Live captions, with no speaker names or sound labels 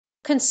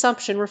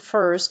Consumption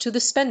refers to the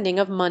spending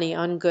of money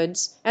on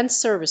goods and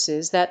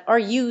services that are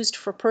used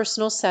for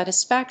personal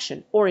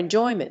satisfaction or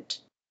enjoyment.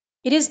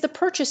 It is the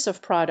purchase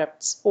of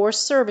products or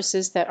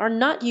services that are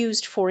not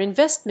used for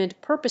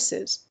investment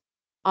purposes.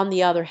 On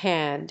the other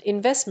hand,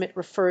 investment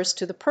refers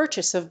to the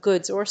purchase of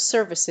goods or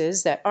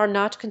services that are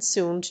not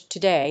consumed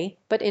today,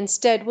 but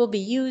instead will be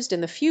used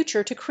in the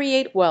future to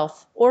create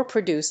wealth or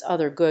produce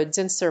other goods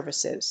and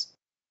services.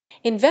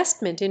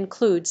 Investment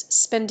includes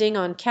spending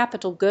on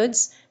capital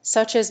goods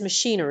such as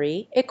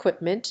machinery,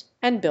 equipment,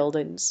 and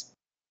buildings.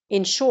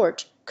 In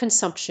short,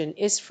 consumption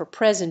is for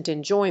present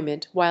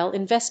enjoyment, while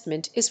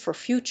investment is for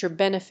future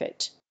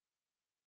benefit.